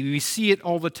see. We see it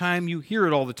all the time. You hear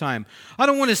it all the time. I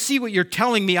don't want to see what you're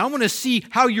telling me. I want to see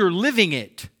how you're living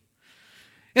it.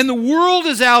 And the world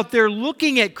is out there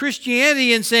looking at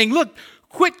Christianity and saying, look,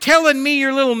 quit telling me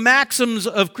your little maxims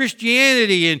of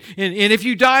Christianity and if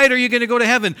you died, are you going to go to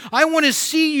heaven? I want to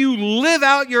see you live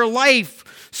out your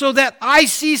life so that I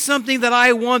see something that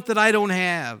I want that I don't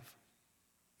have.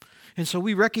 And so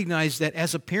we recognize that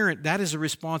as a parent, that is a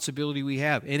responsibility we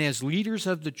have. And as leaders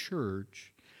of the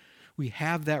church, we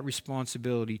have that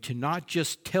responsibility to not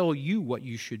just tell you what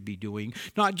you should be doing,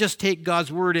 not just take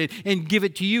God's word and give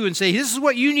it to you and say, this is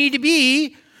what you need to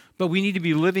be, but we need to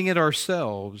be living it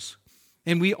ourselves.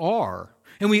 And we are.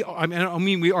 And we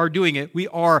are doing it. We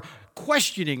are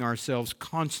questioning ourselves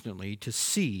constantly to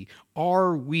see,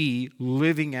 are we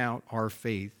living out our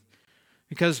faith?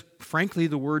 Because, frankly,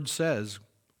 the Word says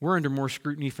we're under more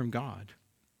scrutiny from God.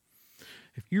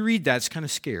 If you read that, it's kind of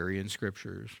scary in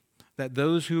Scriptures, that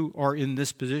those who are in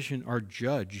this position are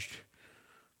judged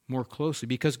more closely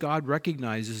because God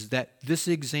recognizes that this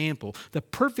example, the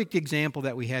perfect example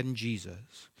that we had in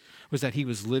Jesus, was that he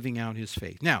was living out his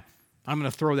faith. Now, I'm going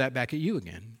to throw that back at you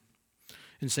again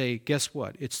and say, guess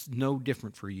what? It's no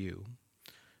different for you.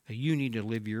 That you need to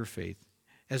live your faith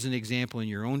as an example in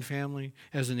your own family,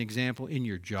 as an example in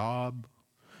your job.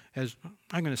 I'm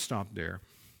going to stop there.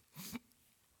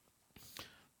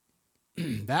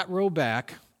 That row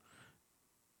back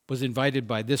was invited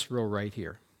by this row right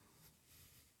here.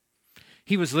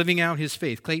 He was living out his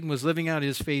faith. Clayton was living out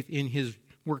his faith in his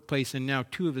workplace, and now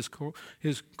two of his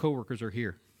co-workers are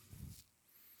here.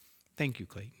 Thank you,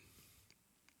 Clayton.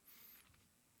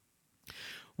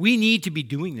 We need to be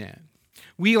doing that.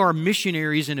 We are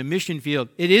missionaries in a mission field.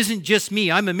 It isn't just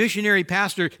me. I'm a missionary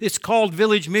pastor. It's called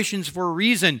Village Missions for a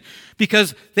reason,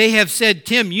 because they have said,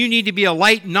 Tim, you need to be a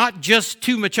light not just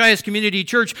to Machias Community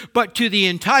Church, but to the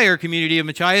entire community of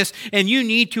Machias, and you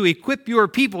need to equip your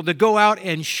people to go out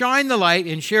and shine the light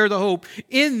and share the hope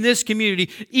in this community.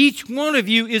 Each one of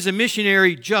you is a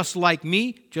missionary just like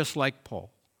me, just like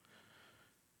Paul.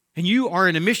 And you are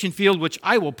in a mission field which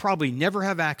I will probably never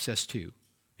have access to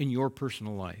in your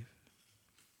personal life.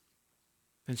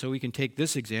 And so we can take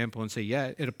this example and say,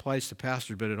 yeah, it applies to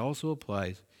pastors, but it also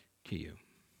applies to you.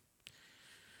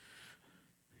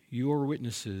 You are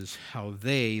witnesses how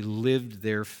they lived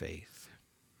their faith.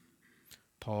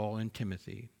 Paul and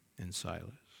Timothy and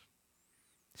Silas,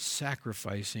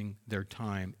 sacrificing their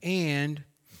time. And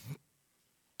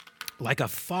like a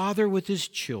father with his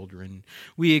children,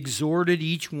 we exhorted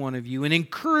each one of you and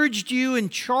encouraged you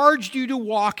and charged you to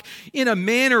walk in a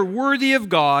manner worthy of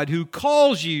God who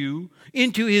calls you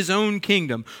into his own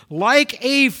kingdom. Like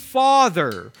a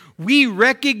father, we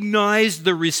recognize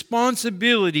the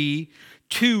responsibility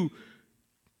to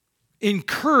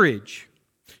encourage,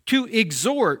 to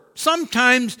exhort,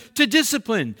 sometimes to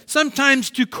discipline,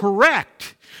 sometimes to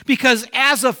correct. Because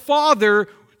as a father,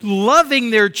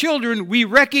 loving their children, we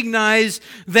recognize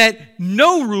that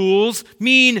no rules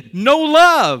mean no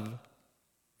love.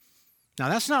 Now,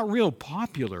 that's not real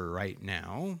popular right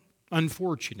now,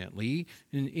 unfortunately,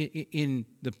 in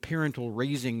the parental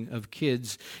raising of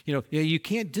kids. You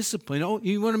can't discipline. Oh,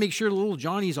 you want to make sure little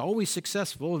Johnny's always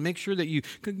successful and make sure that you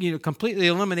completely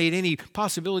eliminate any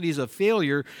possibilities of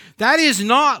failure. That is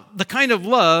not the kind of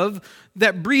love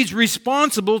that breeds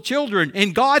responsible children.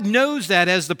 And God knows that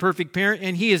as the perfect parent,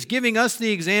 and he is giving us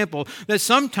the example that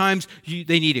sometimes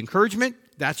they need encouragement.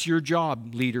 That's your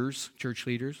job, leaders, church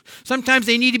leaders. Sometimes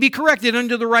they need to be corrected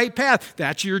onto the right path.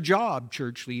 That's your job,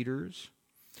 church leaders.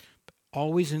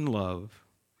 Always in love.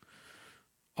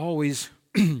 Always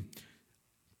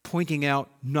pointing out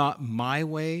not my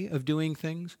way of doing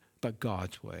things, but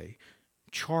God's way.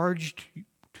 Charged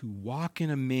to walk in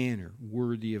a manner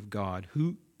worthy of God,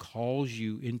 who calls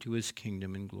you into his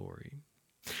kingdom and glory.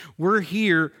 We're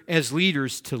here as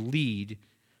leaders to lead,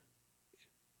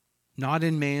 not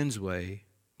in man's way,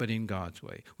 but in God's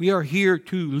way. We are here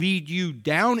to lead you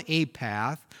down a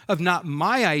path of not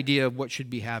my idea of what should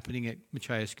be happening at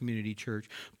Machias Community Church,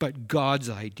 but God's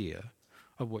idea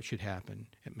of what should happen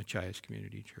at Machias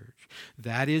Community Church.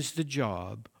 That is the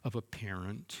job of a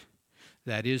parent.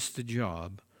 That is the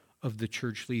job of the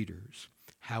church leaders.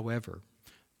 However,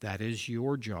 that is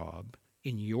your job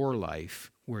in your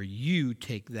life where you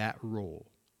take that role,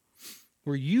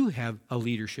 where you have a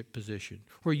leadership position,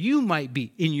 where you might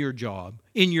be in your job,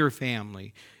 in your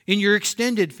family, in your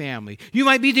extended family. You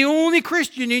might be the only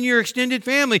Christian in your extended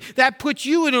family. That puts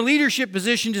you in a leadership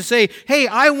position to say, hey,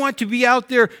 I want to be out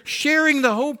there sharing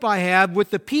the hope I have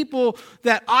with the people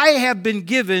that I have been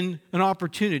given an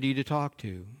opportunity to talk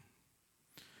to.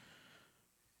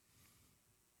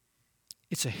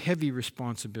 It's a heavy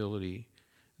responsibility,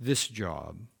 this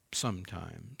job,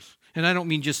 sometimes. And I don't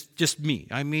mean just me.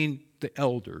 I mean the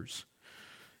elders.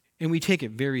 And we take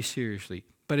it very seriously.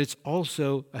 But it's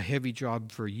also a heavy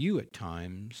job for you at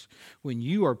times when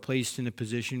you are placed in a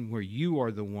position where you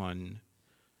are the one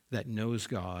that knows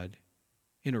God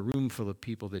in a room full of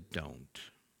people that don't.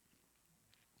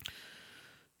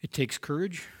 It takes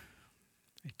courage.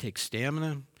 It takes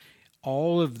stamina.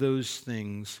 All of those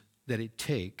things that it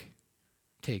takes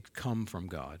come from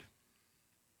God.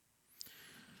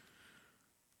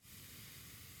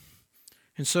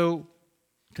 And so,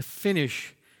 to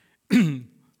finish, I'm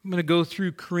going to go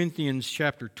through Corinthians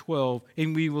chapter 12,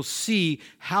 and we will see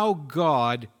how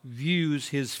God views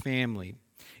his family.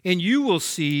 And you will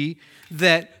see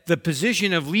that the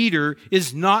position of leader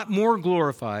is not more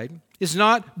glorified, is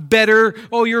not better,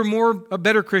 oh, you're a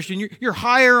better Christian, you're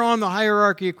higher on the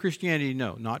hierarchy of Christianity.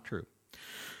 No, not true.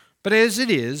 But as it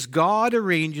is, God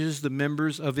arranges the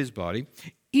members of his body,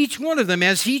 each one of them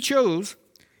as he chose,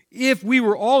 if we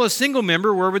were all a single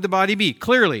member, where would the body be?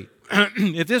 Clearly,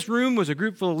 if this room was a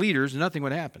group full of leaders, nothing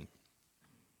would happen.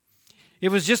 If it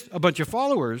was just a bunch of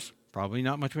followers, probably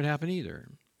not much would happen either.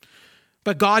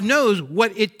 But God knows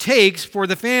what it takes for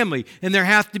the family. And there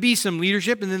has to be some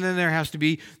leadership, and then there has to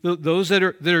be those that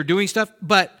are doing stuff.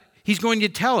 But he's going to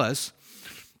tell us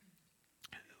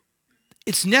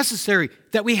it's necessary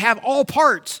that we have all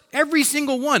parts, every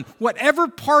single one. Whatever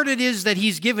part it is that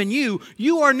he's given you,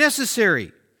 you are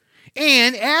necessary.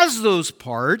 And as those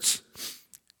parts,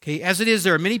 okay, as it is,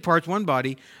 there are many parts, one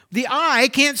body. The eye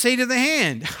can't say to the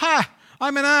hand, "Ha,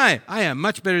 I'm an eye. I am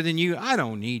much better than you. I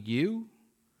don't need you."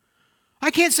 I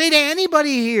can't say to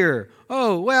anybody here,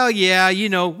 "Oh, well, yeah,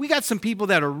 we got some people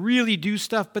that really do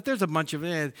stuff, but there's a bunch of,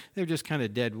 they're just kind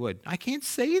of dead wood." I can't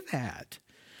say that.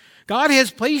 God has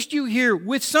placed you here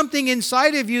with something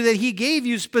inside of you that he gave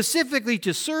you specifically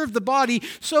to serve the body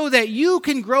so that you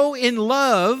can grow in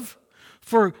love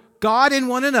for God and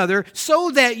one another, so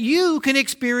that you can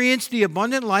experience the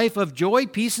abundant life of joy,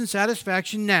 peace, and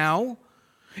satisfaction now.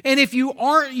 And if you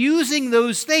aren't using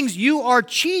those things, you are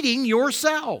cheating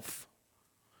yourself.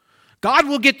 God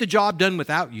will get the job done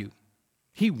without you.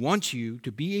 He wants you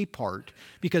to be a part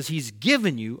because he's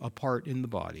given you a part in the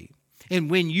body. And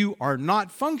when you are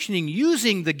not functioning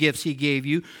using the gifts he gave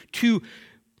you to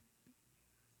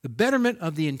the betterment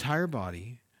of the entire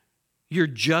body, you're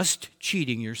just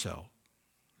cheating yourself.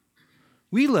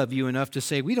 We love you enough to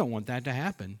say we don't want that to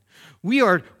happen. We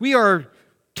are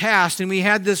tasked, and we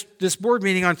had this board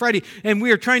meeting on Friday, and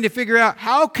we are trying to figure out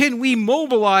how can we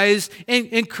mobilize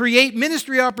and create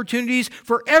ministry opportunities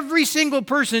for every single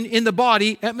person in the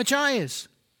body at Machias.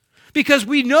 Because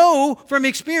we know from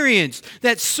experience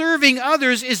that serving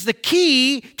others is the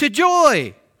key to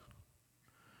joy.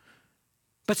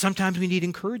 But sometimes we need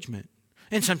encouragement.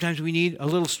 And sometimes we need a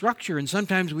little structure, and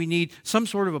sometimes we need some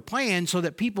sort of a plan so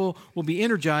that people will be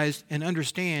energized and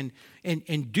understand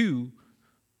and do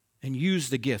and use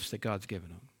the gifts that God's given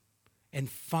them. And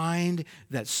find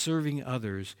that serving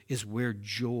others is where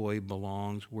joy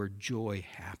belongs, where joy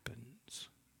happens.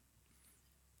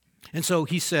 And so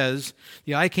he says,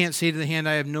 the eye can't say to the hand,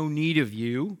 "I have no need of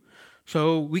you."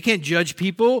 So we can't judge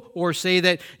people or say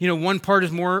that, one part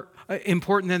is more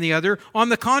important than the other. On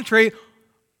the contrary,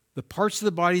 the parts of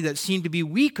the body that seem to be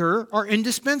weaker are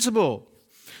indispensable.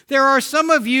 There are some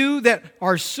of you that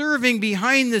are serving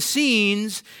behind the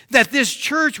scenes that this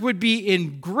church would be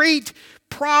in great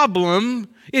problem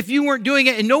if you weren't doing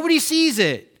it and nobody sees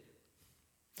it.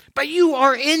 But you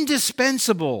are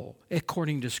indispensable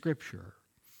according to Scripture.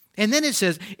 And then it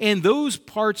says, and those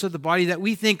parts of the body that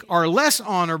we think are less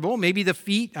honorable, maybe the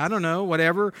feet, I don't know,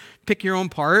 whatever, pick your own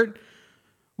part,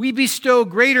 we bestow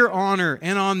greater honor,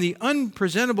 and on the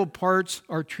unpresentable parts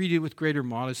are treated with greater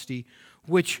modesty,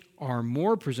 which our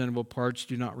more presentable parts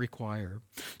do not require.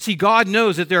 See, God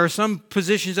knows that there are some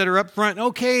positions that are up front.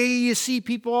 Okay, you see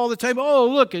people all the time. Oh,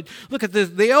 look at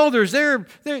the elders.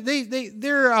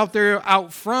 They're out there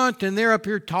out front, and they're up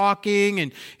here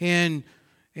talking, and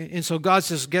so God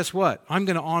says, guess what? I'm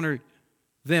going to honor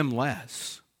them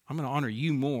less. I'm going to honor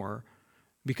you more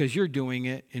because you're doing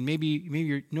it, and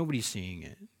maybe nobody's seeing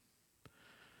it.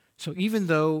 So even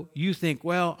though you think,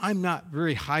 well, I'm not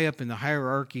very high up in the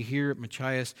hierarchy here at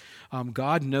Machias,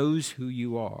 God knows who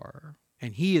you are,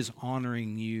 and he is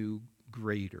honoring you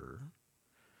greater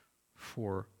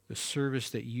for the service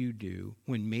that you do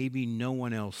when maybe no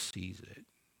one else sees it.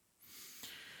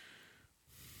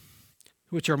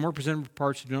 Which are more presentable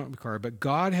parts do not require, but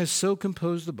God has so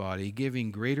composed the body, giving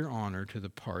greater honor to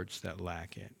the parts that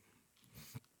lack it,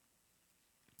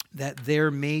 that there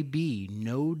may be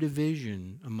no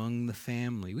division among the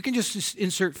family. We can just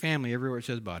insert family everywhere it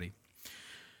says body.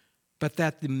 But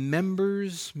that the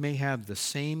members may have the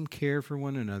same care for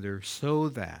one another, so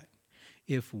that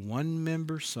if one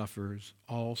member suffers,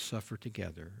 all suffer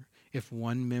together. If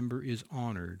one member is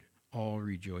honored, all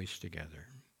rejoice together.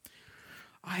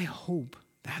 I hope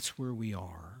that's where we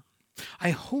are. I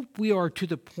hope we are to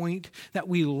the point that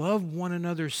we love one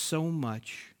another so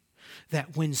much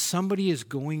that when somebody is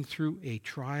going through a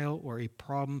trial or a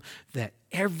problem, that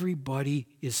everybody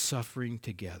is suffering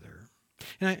together.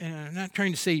 And I'm not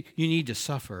trying to say you need to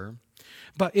suffer,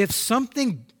 but if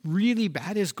something really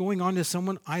bad is going on to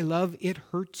someone I love, it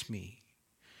hurts me.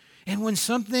 And when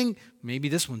something, maybe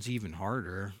this one's even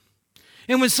harder,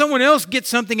 and when someone else gets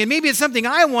something, and maybe it's something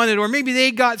I wanted, or maybe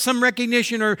they got some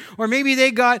recognition, or maybe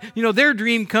they got, their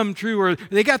dream come true, or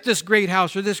they got this great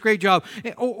house, or this great job,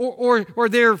 or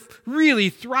they're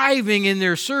really thriving in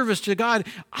their service to God,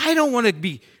 I don't want to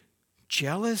be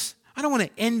jealous. I don't want to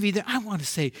envy them. I want to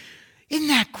say, isn't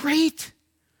that great?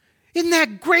 Isn't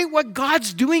that great what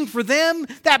God's doing for them?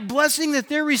 That blessing that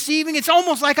they're receiving, it's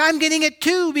almost like I'm getting it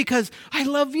too because I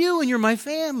love you and you're my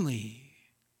family.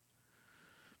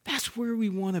 That's where we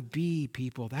want to be,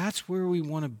 people. That's where we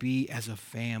want to be as a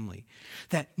family.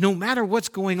 That no matter what's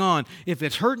going on, if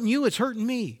it's hurting you, it's hurting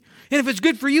me. And if it's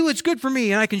good for you, it's good for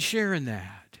me, and I can share in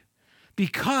that.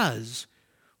 Because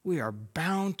we are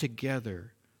bound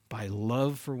together by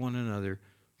love for one another,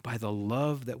 by the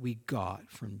love that we got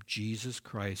from Jesus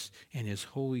Christ and His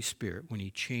Holy Spirit when He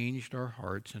changed our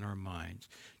hearts and our minds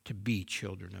to be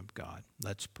children of God.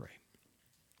 Let's pray.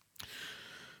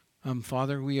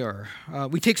 Father,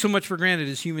 we take so much for granted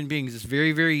as human beings. It's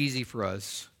very, very easy for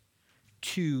us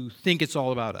to think it's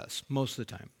all about us most of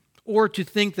the time. Or to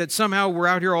think that somehow we're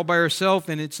out here all by ourselves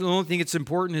and it's the only thing that's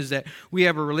important is that we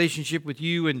have a relationship with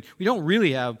you and we don't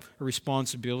really have a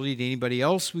responsibility to anybody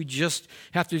else. We just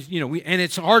have to, and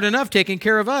it's hard enough taking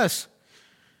care of us.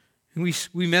 And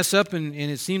we mess up and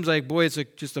it seems like, boy, it's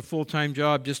just a full-time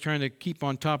job just trying to keep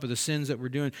on top of the sins that we're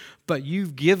doing. But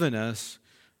you've given us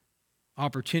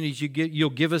opportunities. You'll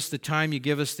give us the time, you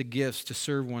give us the gifts to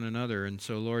serve one another. And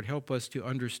so, Lord, help us to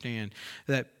understand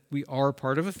that we are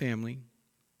part of a family.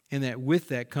 And that with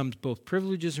that comes both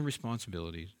privileges and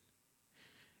responsibilities.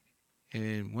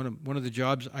 And one of the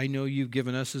jobs I know you've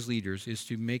given us as leaders is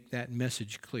to make that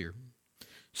message clear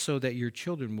so that your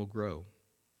children will grow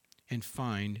and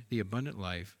find the abundant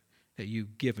life that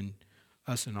you've given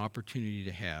us an opportunity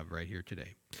to have right here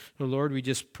today. So, Lord, we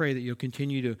just pray that you'll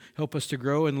continue to help us to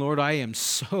grow. And, Lord, I am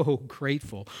so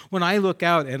grateful. When I look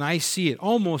out and I see it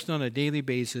almost on a daily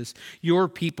basis, your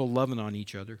people loving on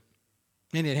each other.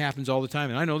 And it happens all the time.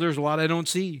 And I know there's a lot I don't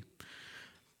see.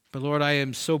 But Lord, I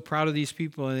am so proud of these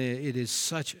people. And it is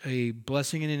such a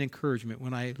blessing and an encouragement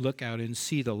when I look out and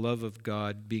see the love of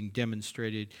God being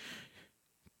demonstrated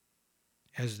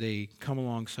as they come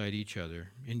alongside each other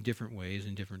in different ways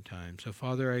and different times. So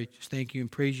Father, I just thank you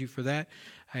and praise you for that.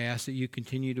 I ask that you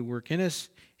continue to work in us.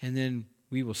 And then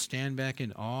we will stand back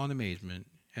in awe and amazement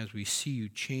as we see you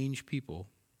change people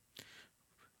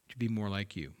to be more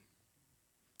like you.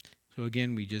 So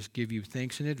again, we just give you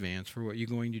thanks in advance for what you're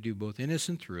going to do both in us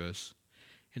and through us.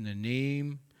 In the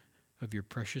name of your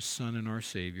precious Son and our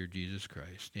Savior, Jesus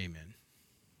Christ. Amen.